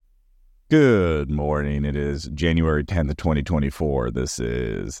Good morning. It is January 10th, 2024. This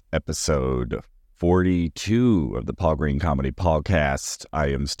is episode 42 of the Paul Green Comedy PaulCast. I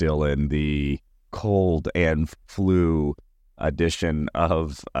am still in the cold and flu edition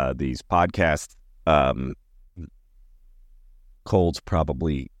of these podcasts. Cold's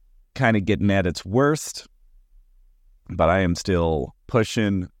probably kind of getting at its worst, but I am still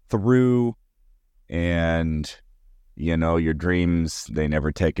pushing through, and you know, your dreams, they never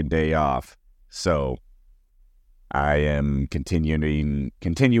take a day off. So I am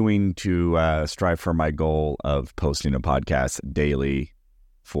continuing to strive for my goal of posting a podcast daily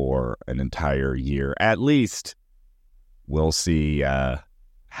for an entire year. At least we'll see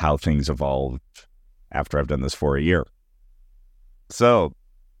how things evolve after I've done this for a year. So,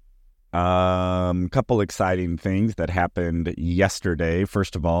 couple exciting things that happened yesterday.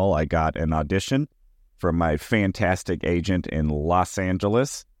 First of all, I got an audition from my fantastic agent in Los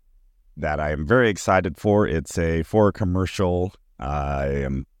Angeles that I am very excited for. It's for a commercial. I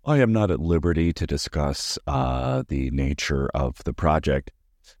am not at liberty to discuss the nature of the project,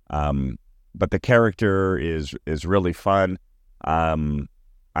 but the character is really fun. I'm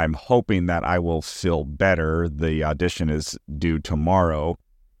hoping that I will feel better. The audition is due tomorrow,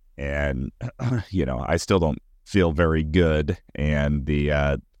 and I still don't feel very good, and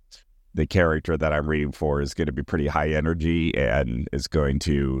the character that I'm reading for is going to be pretty high energy and is going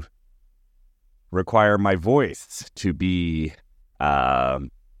to require my voice to be better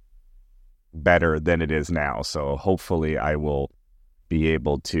than it is now. So hopefully I will be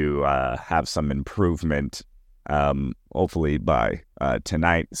able to have some improvement, hopefully by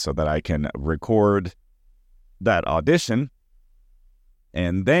tonight, so that I can record that audition.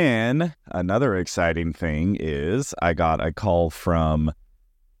 And then another exciting thing is I got a call from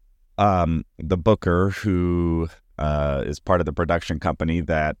the booker who is part of the production company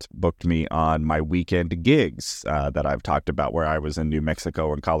that booked me on my weekend gigs that I've talked about, where I was in New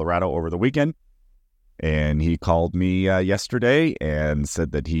Mexico and Colorado over the weekend. And he called me yesterday and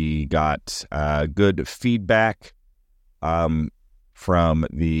said that he got good feedback from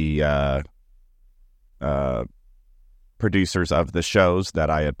the producers of the shows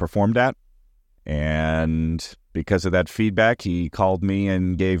that I had performed at. And because of that feedback, he called me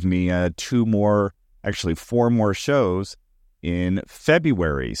and gave me 4 more shows in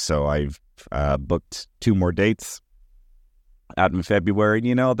February. So I've booked 2 more dates out in February.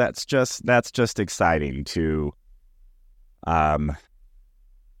 You know, that's just exciting to,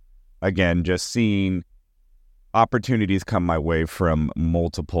 again, just seeing opportunities come my way from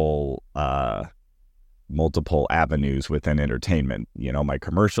multiple avenues within entertainment. You know, my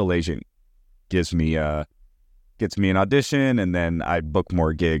commercial agent gets me an audition, and then I book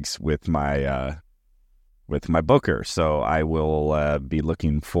more gigs with my booker. So I will be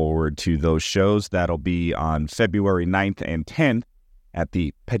looking forward to those shows. That'll be on February 9th and 10th at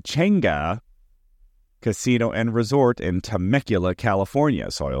the Pechanga Casino and Resort in Temecula, California.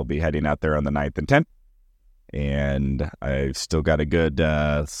 So I'll be heading out there on the 9th and 10th. And I've still got a good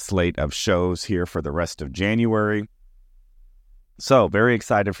slate of shows here for the rest of January. So very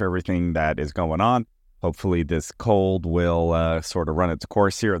excited for everything that is going on. Hopefully this cold will sort of run its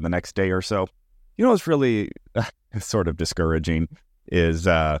course here in the next day or so. You know what's really sort of discouraging is,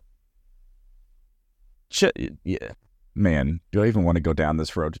 man, do I even want to go down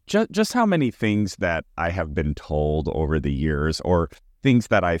this road? Just how many things that I have been told over the years, or things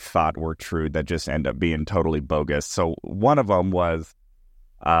that I thought were true, that just end up being totally bogus. So one of them was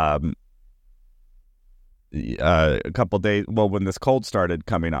a couple days, when this cold started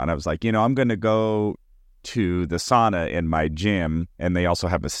coming on, I was like, I'm going to go to the sauna in my gym, and they also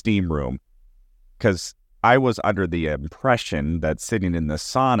have a steam room, because I was under the impression that sitting in the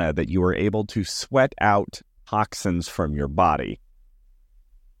sauna that you were able to sweat out toxins from your body.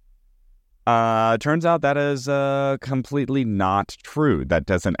 Turns out that is completely not true. That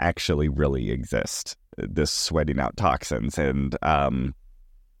doesn't actually really exist, this sweating out toxins. And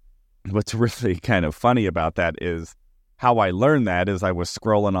what's really kind of funny about that is how I learned that is I was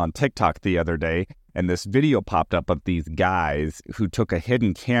scrolling on TikTok the other day, and this video popped up of these guys who took a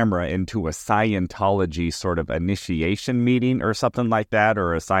hidden camera into a Scientology sort of initiation meeting or something like that,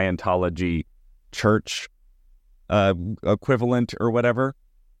 or a Scientology church equivalent or whatever.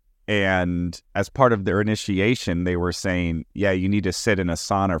 And as part of their initiation, they were saying, yeah, you need to sit in a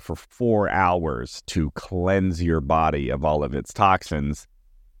sauna for 4 hours to cleanse your body of all of its toxins.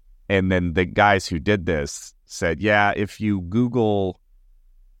 And then the guys who did this said, yeah, if you Google,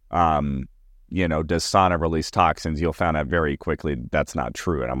 does sauna release toxins, you'll find out very quickly that's not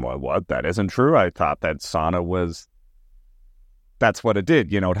true. And I'm like, what? That isn't true? I thought that sauna was that's what it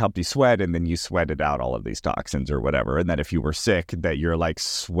did. It helped you sweat, and then you sweated out all of these toxins or whatever. And then if you were sick, that you're like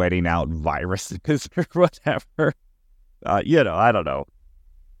sweating out viruses or whatever. I don't know.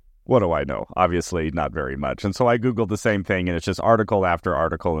 What do I know? Obviously not very much. And so I Googled the same thing, and it's just article after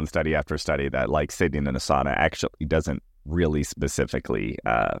article and study after study that like sitting in a sauna actually doesn't really specifically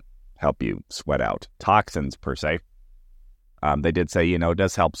help you sweat out toxins per se. They did say, it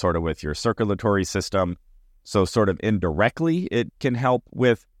does help sort of with your circulatory system. So sort of indirectly, it can help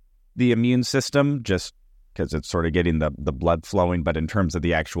with the immune system just because it's sort of getting the blood flowing. But in terms of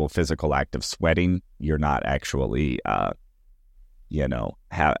the actual physical act of sweating, you're not actually, you're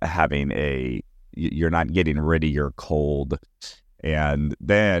not getting rid of your cold. And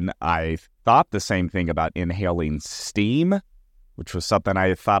then I thought the same thing about inhaling steam, which was something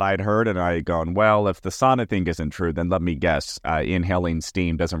I thought I'd heard, and I gone, well, if the sauna thing isn't true, then let me guess, inhaling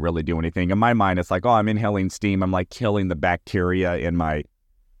steam doesn't really do anything. In my mind, it's like, oh, I'm inhaling steam. I'm like killing the bacteria in my,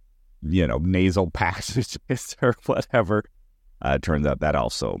 nasal passages or whatever. Turns out that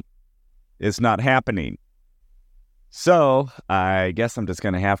also is not happening. So I guess I'm just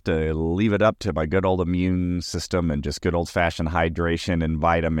going to have to leave it up to my good old immune system and just good old-fashioned hydration and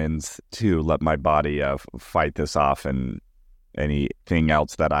vitamins to let my body fight this off, and anything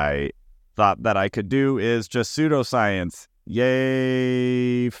else that I thought that I could do is just pseudoscience.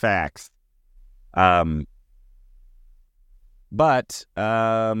 Yay, facts. But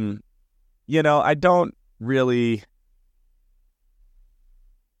I don't really,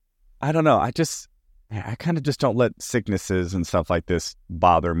 I don't know. I kind of just don't let sicknesses and stuff like this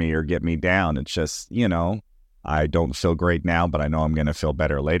bother me or get me down. It's just, I don't feel great now, but I know I'm going to feel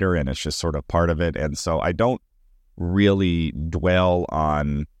better later, and it's just sort of part of it. And so I don't really dwell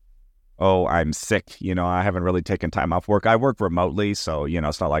on, oh, I'm sick. I haven't really taken time off work. I work remotely, so,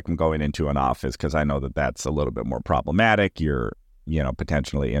 it's not like I'm going into an office because I know that that's a little bit more problematic. You're,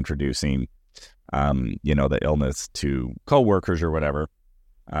 potentially introducing, the illness to coworkers or whatever.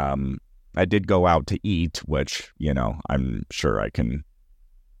 I did go out to eat, which, I'm sure I can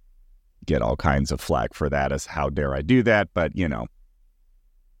get all kinds of flack for that as how dare I do that. But,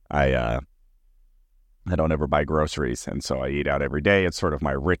 I don't ever buy groceries, and so I eat out every day. It's sort of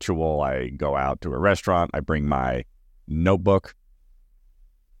my ritual. I go out to a restaurant. I bring my notebook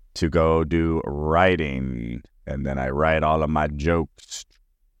to go do writing, and then I write all of my jokes.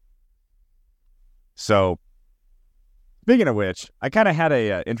 So, speaking of which, I kind of had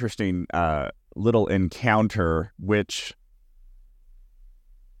a interesting little encounter, which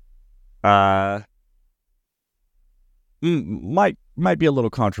might be a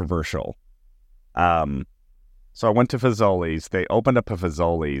little controversial. So I went to Fazoli's. They opened up a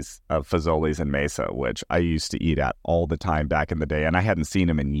Fazoli's in Mesa, which I used to eat at all the time back in the day, and I hadn't seen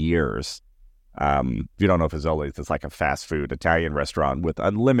them in years. If you don't know Fazoli's, it's like a fast food Italian restaurant with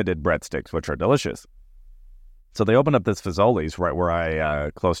unlimited breadsticks, which are delicious. So they opened up this Fazoli's right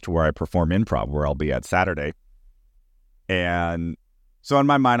where close to where I perform improv, where I'll be at Saturday. And so in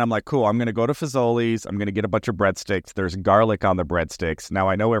my mind, I'm like, cool, I'm going to go to Fazoli's. I'm going to get a bunch of breadsticks. There's garlic on the breadsticks. Now,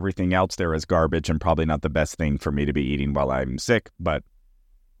 I know everything else there is garbage and probably not the best thing for me to be eating while I'm sick, but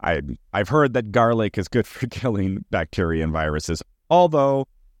I've heard that garlic is good for killing bacteria and viruses, although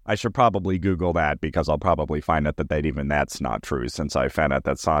I should probably Google that because I'll probably find out that even that's not true, since I found out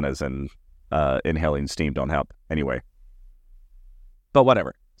that saunas and inhaling steam don't help. Anyway, but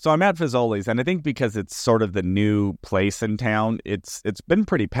whatever. So I'm at Fazoli's, and I think because it's sort of the new place in town, it's been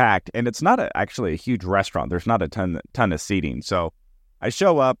pretty packed, and it's not actually a huge restaurant. There's not a ton of seating. So I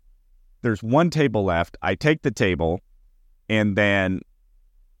show up, there's one table left. I take the table, and then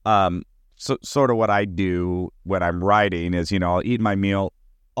sort of what I do when I'm writing is, I'll eat my meal,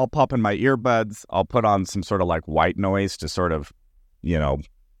 I'll pop in my earbuds, I'll put on some sort of like white noise to sort of,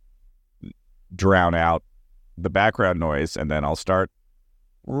 drown out the background noise, and then I'll start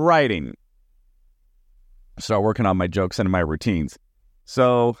writing. Start working on my jokes and my routines.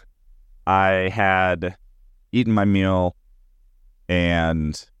 So I had eaten my meal,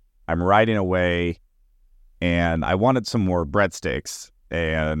 and I'm writing away, and I wanted some more breadsticks,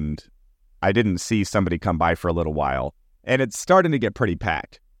 and I didn't see somebody come by for a little while, and it's starting to get pretty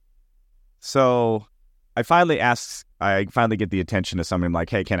packed. So I finally get the attention of somebody. I'm like,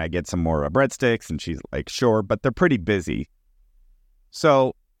 hey, can I get some more breadsticks? And she's like, sure, but they're pretty busy.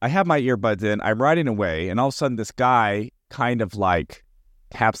 So I have my earbuds in, I'm writing away, and all of a sudden this guy kind of like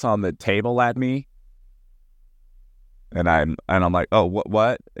taps on the table at me. And I'm like, oh,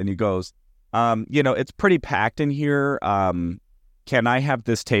 what? And he goes, it's pretty packed in here. Can I have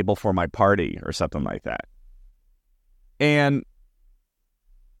this table for my party or something like that? And,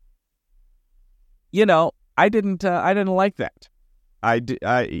 I didn't like that. I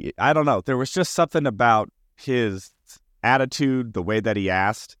don't know. There was just something about his attitude, the way that he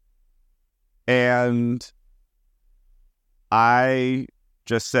asked, and I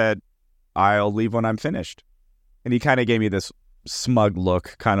just said, I'll leave when I'm finished. And he kind of gave me this smug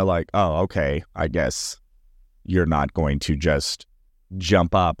look, kind of like, oh, okay, I guess you're not going to just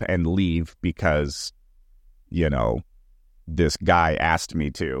jump up and leave because, this guy asked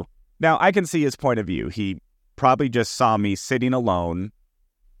me to. Now, I can see his point of view. He probably just saw me sitting alone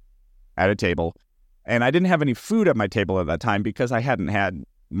at a table, and I didn't have any food at my table at that time because I hadn't had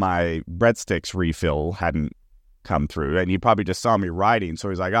my breadsticks refill, hadn't come through, and he probably just saw me writing. So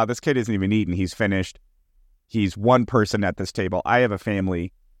he's like, oh, this kid isn't even eating. He's finished. He's one person at this table. I have a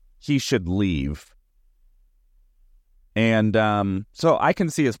family. He should leave. And so I can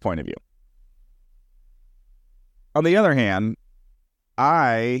see his point of view. On the other hand,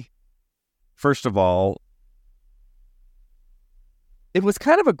 first of all, it was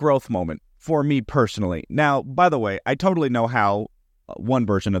kind of a growth moment for me personally. Now, by the way, I totally know how one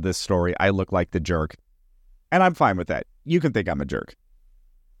version of this story, I look like the jerk. And I'm fine with that. You can think I'm a jerk.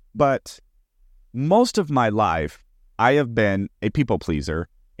 But most of my life, I have been a people pleaser,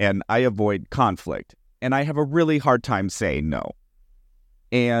 and I avoid conflict. And I have a really hard time saying no.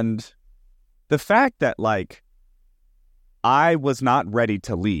 And the fact that, I was not ready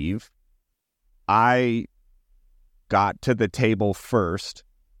to leave, I got to the table first.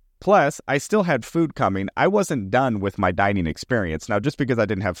 Plus, I still had food coming. I wasn't done with my dining experience. Now, just because I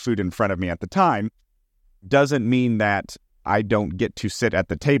didn't have food in front of me at the time doesn't mean that I don't get to sit at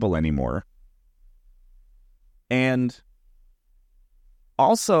the table anymore. And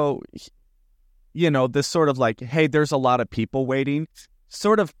also, this sort of hey, there's a lot of people waiting,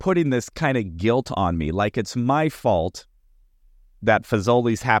 sort of putting this kind of guilt on me, like it's my fault that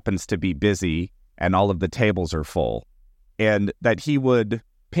Fazoli's happens to be busy and all of the tables are full, and that he would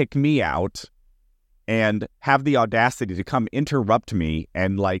pick me out and have the audacity to come interrupt me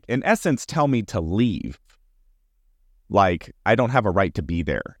and, in essence, tell me to leave. I don't have a right to be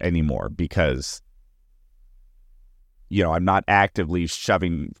there anymore because, I'm not actively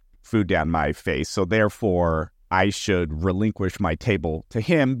shoving food down my face. So therefore, I should relinquish my table to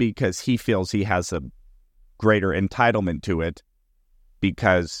him because he feels he has a greater entitlement to it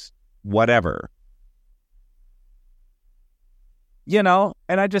because whatever. And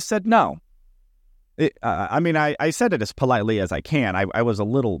I just said no. I said it as politely as I can. I was a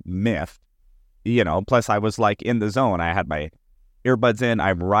little miffed, plus I was in the zone. I had my earbuds in,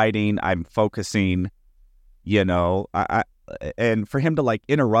 I'm writing, I'm focusing, and for him to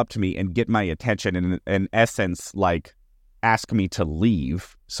interrupt me and get my attention and in essence, ask me to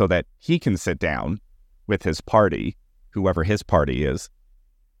leave so that he can sit down with his party, whoever his party is.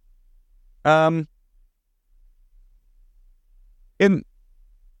 In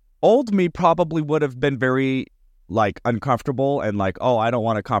old me probably would have been very uncomfortable and oh, I don't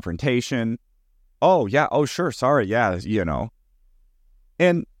want a confrontation. Oh yeah. Oh sure. Sorry. Yeah.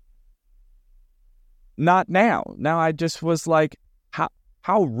 And not now. Now I just was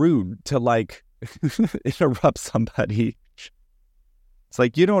how rude to interrupt somebody. It's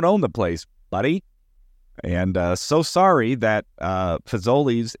you don't own the place, buddy. And so sorry that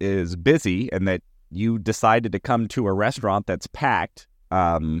Fazoli's is busy and that you decided to come to a restaurant that's packed,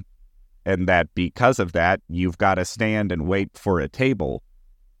 and that because of that, you've got to stand and wait for a table.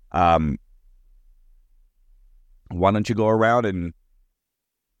 Why don't you go around and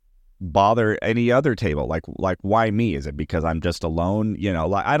bother any other table? Why me? Is it because I'm just alone?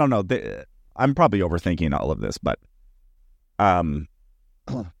 I don't know. I'm probably overthinking all of this, but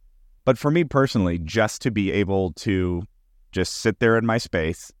for me personally, just to be able to just sit there in my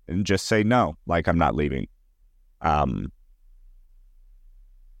space and just say no, I'm not leaving. As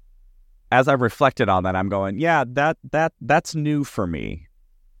I reflected on that, I'm going, yeah, that's new for me.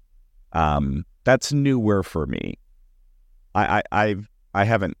 That's newer for me. I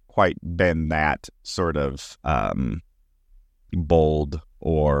haven't quite been that sort of bold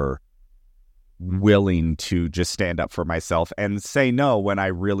or willing to just stand up for myself and say no when I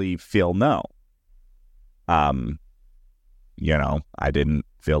really feel no. I didn't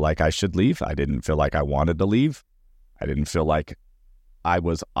feel like I should leave. I didn't feel like I wanted to leave. I didn't feel like I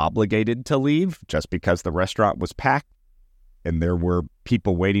was obligated to leave just because the restaurant was packed and there were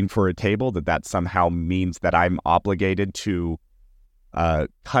people waiting for a table, that somehow means that I'm obligated to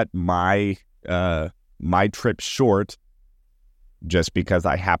cut my trip short just because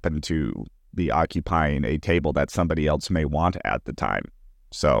I happen to be occupying a table that somebody else may want at the time.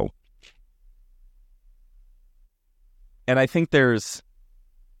 So, and I think there's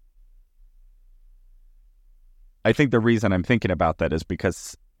I think the reason I'm thinking about that is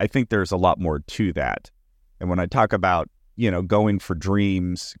because I think there's a lot more to that. And when I talk about, going for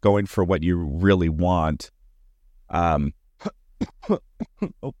dreams, going for what you really want, oh,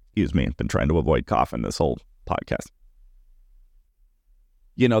 excuse me, I've been trying to avoid coughing this whole podcast.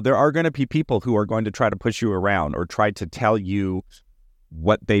 There are going to be people who are going to try to push you around or try to tell you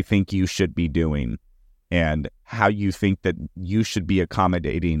what they think you should be doing and how you think that you should be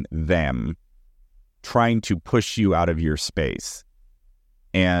accommodating them, trying to push you out of your space.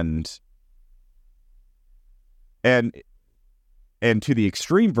 And to the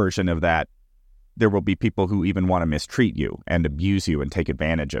extreme version of that, there will be people who even want to mistreat you and abuse you and take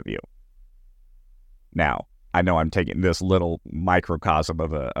advantage of you. Now, I know I'm taking this little microcosm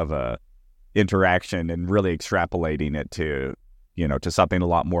of a interaction and really extrapolating it to something a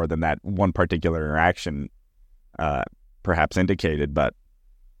lot more than that one particular interaction perhaps indicated. But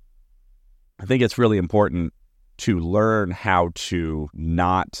I think it's really important to learn how to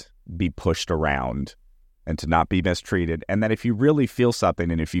not be pushed around and to not be mistreated. And that if you really feel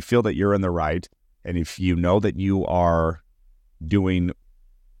something, and if you feel that you're in the right, and if you know that you are doing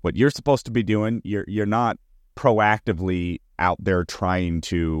what you're supposed to be doing, you're not proactively out there trying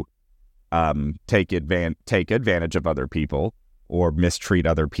to take advantage of other people or mistreat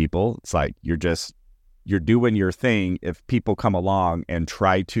other people. It's like you're doing your thing. If people come along and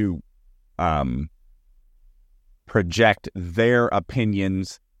try to project their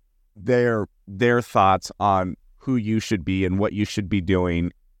opinions, their thoughts on who you should be and what you should be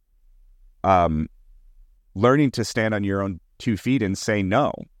doing, learning to stand on your own 2 feet and say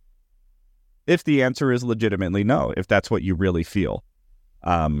no. If the answer is legitimately no, if that's what you really feel,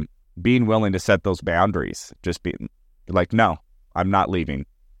 being willing to set those boundaries, just being like, no, I'm not leaving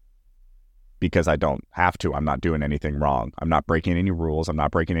because I don't have to. I'm not doing anything wrong. I'm not breaking any rules. I'm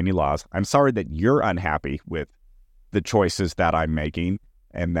not breaking any laws. I'm sorry that you're unhappy with the choices that I'm making,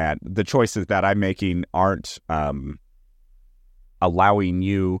 and that the choices that I'm making aren't allowing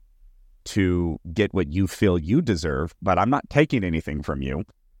you to get what you feel you deserve, but I'm not taking anything from you.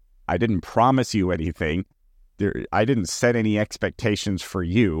 I didn't promise you anything. I didn't set any expectations for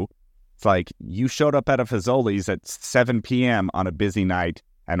you. It's like you showed up at a Fazoli's at 7 p.m. on a busy night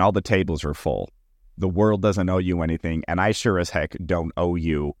and all the tables are full. The world doesn't owe you anything, and I sure as heck don't owe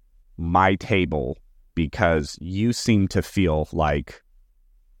you my table because you seem to feel like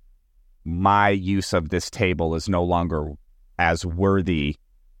my use of this table is no longer as worthy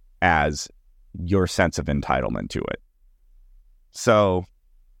as your sense of entitlement to it. So,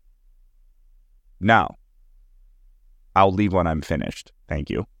 no, I'll leave when I'm finished. Thank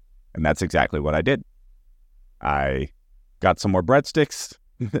you. And that's exactly what I did. I got some more breadsticks.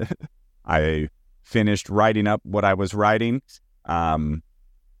 I finished writing up what I was writing. And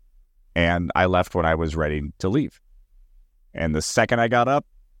I left when I was ready to leave. And the second I got up,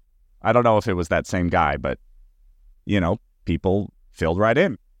 I don't know if it was that same guy, but, people filled right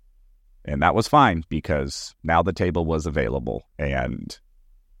in. And that was fine because now the table was available. And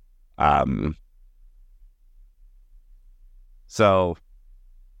so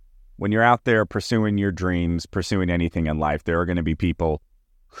when you're out there pursuing your dreams, pursuing anything in life, there are going to be people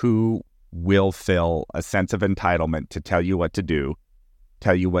who will feel a sense of entitlement to tell you what to do,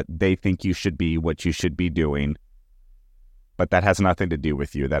 tell you what they think you should be, what you should be doing. But that has nothing to do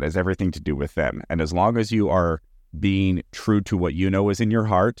with you. That has everything to do with them. And as long as you are being true to what you know is in your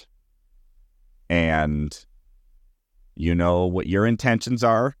heart, and you know what your intentions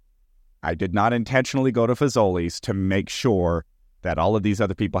are. I did not intentionally go to Fazoli's to make sure that all of these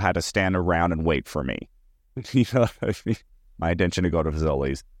other people had to stand around and wait for me. My intention to go to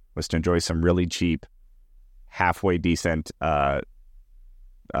Fazoli's was to enjoy some really cheap, halfway decent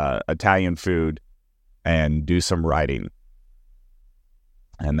Italian food and do some writing.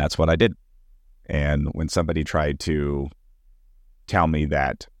 And that's what I did. And when somebody tried to tell me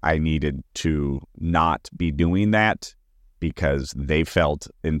that I needed to not be doing that because they felt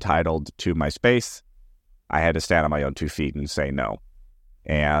entitled to my space, I had to stand on my own 2 feet and say no.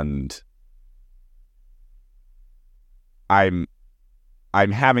 And I'm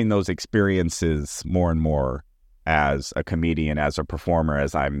having those experiences more and more as a comedian, as a performer,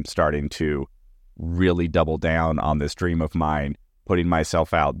 as I'm starting to really double down on this dream of mine, putting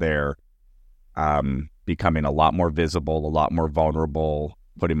myself out there, becoming a lot more visible, a lot more vulnerable,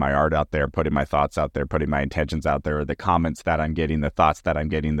 putting my art out there, putting my thoughts out there, putting my intentions out there, the comments that I'm getting, the thoughts that I'm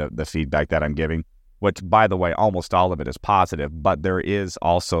getting, the feedback that I'm giving, which, by the way, almost all of it is positive, but there is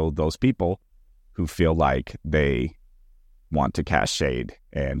also those people who feel like they want to cast shade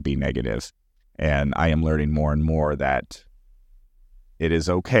and be negative. And I am learning more and more that it is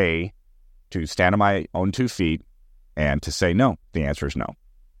okay to stand on my own 2 feet, And to say no, the answer is no.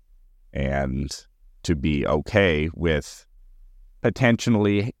 And to be okay with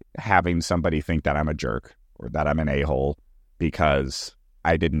potentially having somebody think that I'm a jerk or that I'm an a-hole because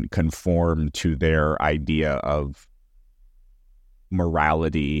I didn't conform to their idea of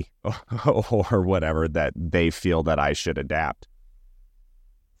morality or whatever that they feel that I should adapt.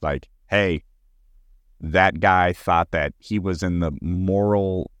 Like, hey, that guy thought that he was in the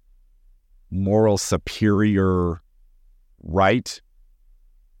moral superior right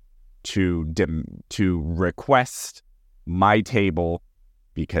to request my table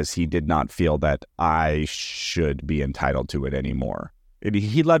because he did not feel that I should be entitled to it anymore.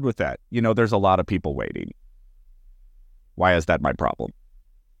 He led with that. There's a lot of people waiting. Why is that my problem?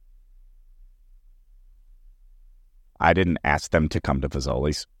 I didn't ask them to come to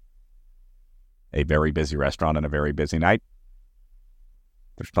Fazoli's, a very busy restaurant on a very busy night.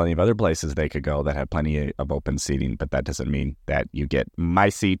 There's plenty of other places they could go that have plenty of open seating, but that doesn't mean that you get my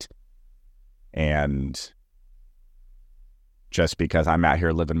seat. And just because I'm out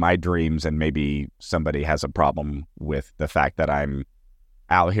here living my dreams and maybe somebody has a problem with the fact that I'm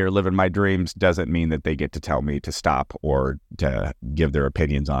out here living my dreams doesn't mean that they get to tell me to stop or to give their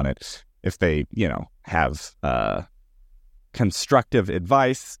opinions on it. If they, have constructive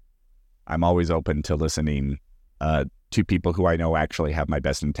advice, I'm always open to listening to people who I know actually have my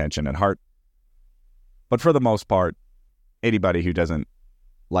best intention at heart. But for the most part, anybody who doesn't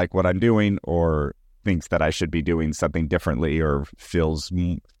like what I'm doing or thinks that I should be doing something differently or feels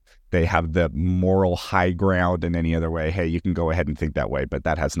they have the moral high ground in any other way, hey, you can go ahead and think that way, but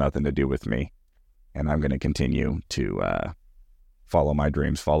that has nothing to do with me. And I'm going to continue to follow my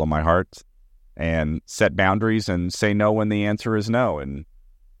dreams, follow my heart, and set boundaries and say no when the answer is no, and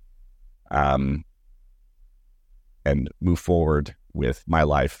move forward with my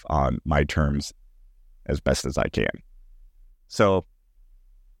life on my terms as best as I can. So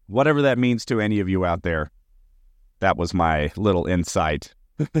whatever that means to any of you out there, that was my little insight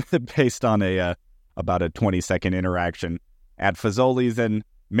based on about a 20-second interaction at Fazoli's in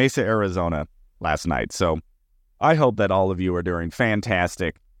Mesa, Arizona last night. So I hope that all of you are doing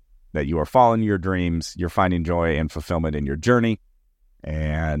fantastic, that you are following your dreams, you're finding joy and fulfillment in your journey.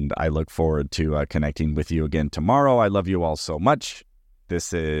 And I look forward to connecting with you again tomorrow. I love you all so much.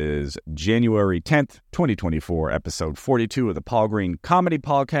 This is January 10th, 2024, episode 42 of the Paul Green Comedy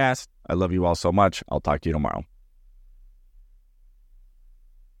PaulCast. I love you all so much. I'll talk to you tomorrow.